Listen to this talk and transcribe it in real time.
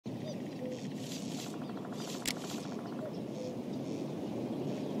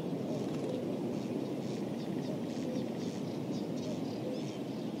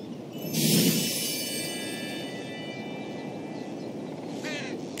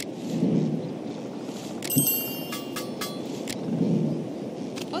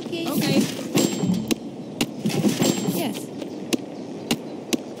Okay. Yes.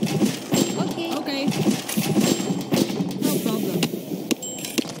 Okay. Okay. No problem.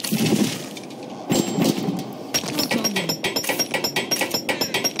 No problem.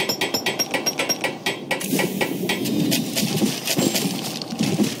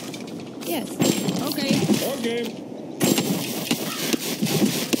 Yes. Okay. Okay.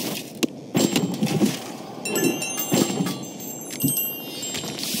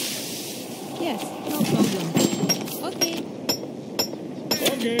 Yes. No problem. Okay.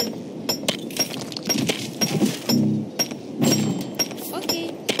 Okay. Okay.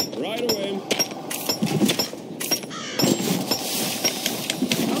 Right away.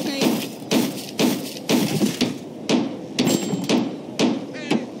 Okay.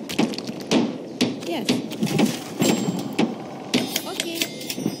 Yes. Okay.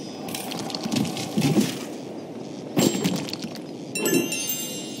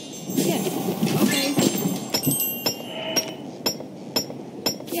 Yes. Okay.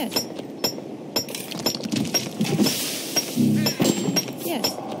 Yes. Yes.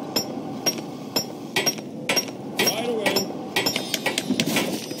 Right away.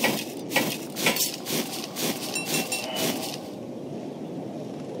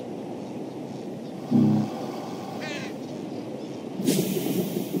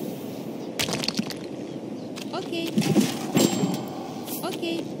 Okay.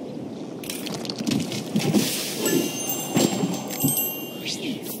 Okay.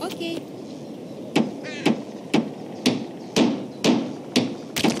 Okay.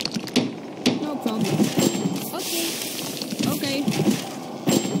 No problem. Okay. Okay.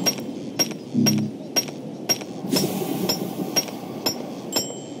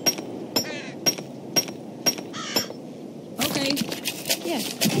 Okay. Yes.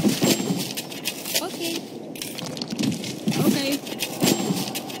 Okay. Okay.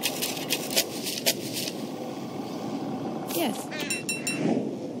 Yes.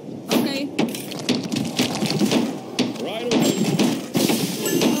 Okay. Right away.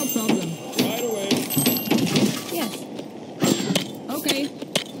 No problem. Right away. Yes. Okay.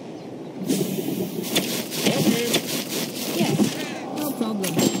 Okay. Yes. No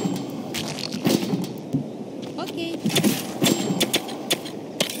problem. Okay.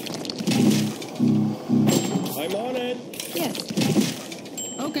 I'm on it. Yes.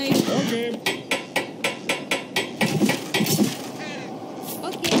 Okay. Okay.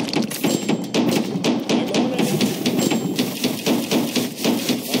 Okay. I'm on it.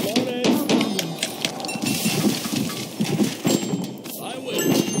 I'm on it. No problem. I will.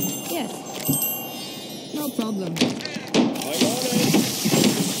 Yes. No problem. I'm on it.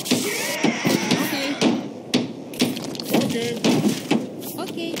 Okay. Okay.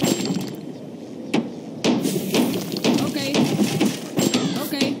 Okay. Okay. Okay.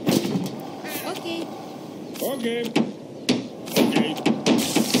 Okay. Okay. Okay.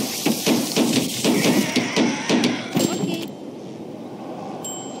 Okay.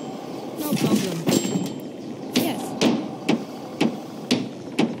 No problem. Yes.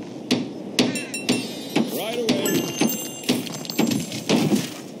 Right away.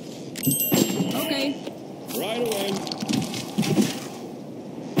 Okay. Right away.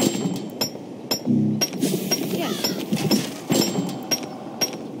 Yes.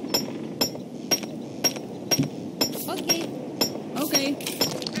 Okay. Okay.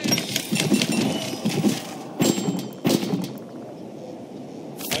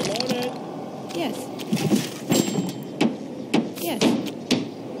 I'm on it. Yes. Yes.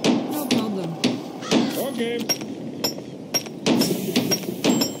 No problem. Okay.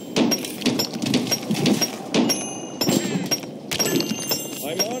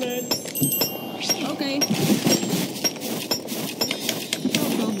 I'm on it. Okay. No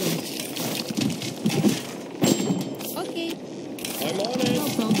problem. Okay. I'm on No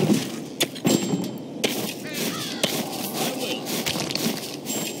it. problem. I will.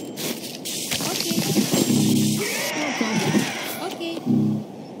 Okay. No problem. Okay.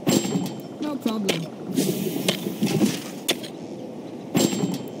 No problem.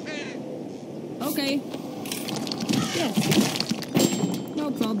 Okay. Yes.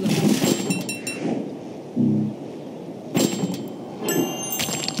 No problem.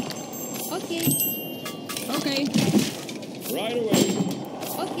 Okay. Okay. Right away.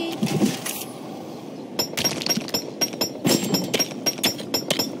 Okay.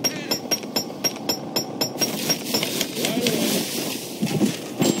 Right away.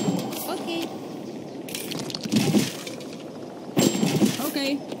 Okay.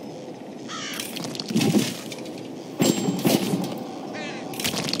 Okay. Yes.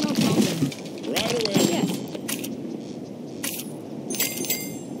 No problem.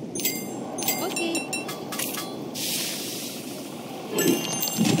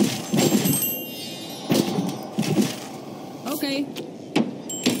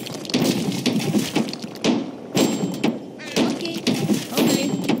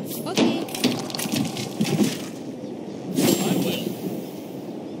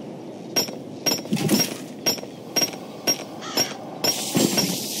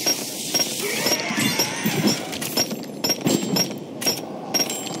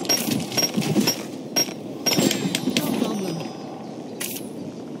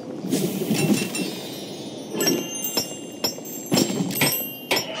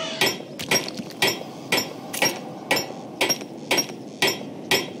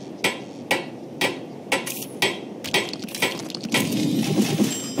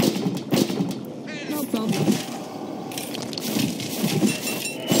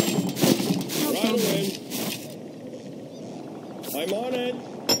 I'm on it.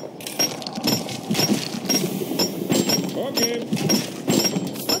 Okay.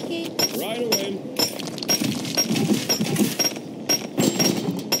 Okay. Right away.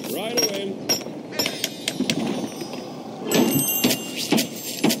 Right away.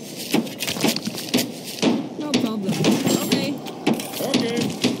 No problem. Okay. Okay.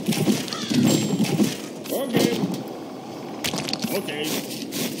 Okay. Okay.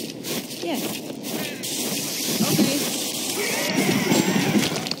 Yes. Okay.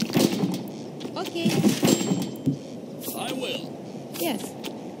 Okay. I will. Yes.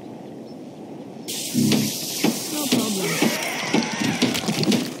 No problem.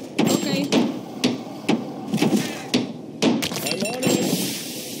 Okay. I'm on it.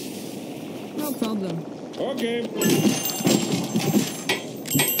 No problem. Okay.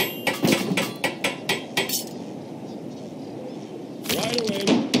 Right away.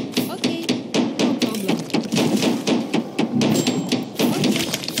 Okay. No problem. Okay.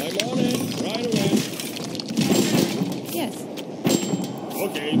 I'm on it. Right away. Yes.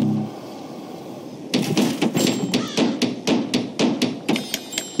 Okay.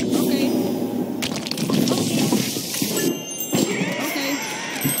 Okay. Okay. Okay.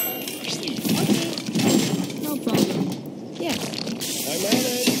 Okay. No problem. Yes. I'm on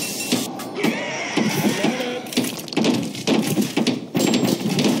it. I'm on it.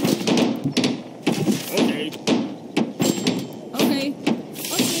 Okay. Okay. Okay.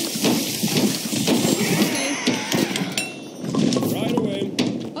 Okay. Right away.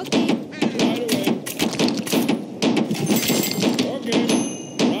 Okay. Right away. Okay.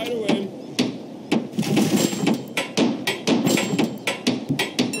 Right away.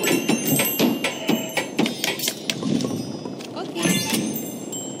 Okay.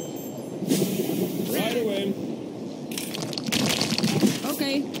 Right away.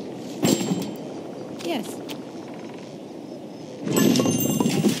 Okay. Yes.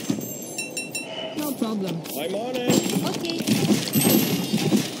 No problem. I'm on it. Okay.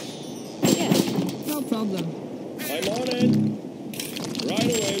 Yes. No problem. I'm on it. Right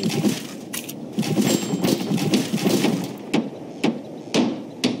away.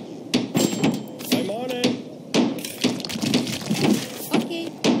 I'm on it. Okay.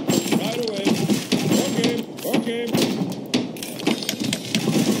 Right away. Okay. Okay.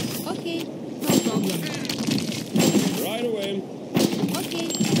 Okay. No problem. Right away. Okay.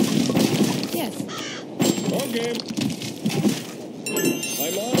 Yes. Okay.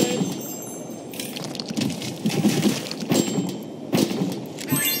 I'm on it.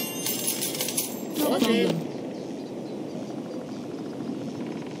 No Okay. problem.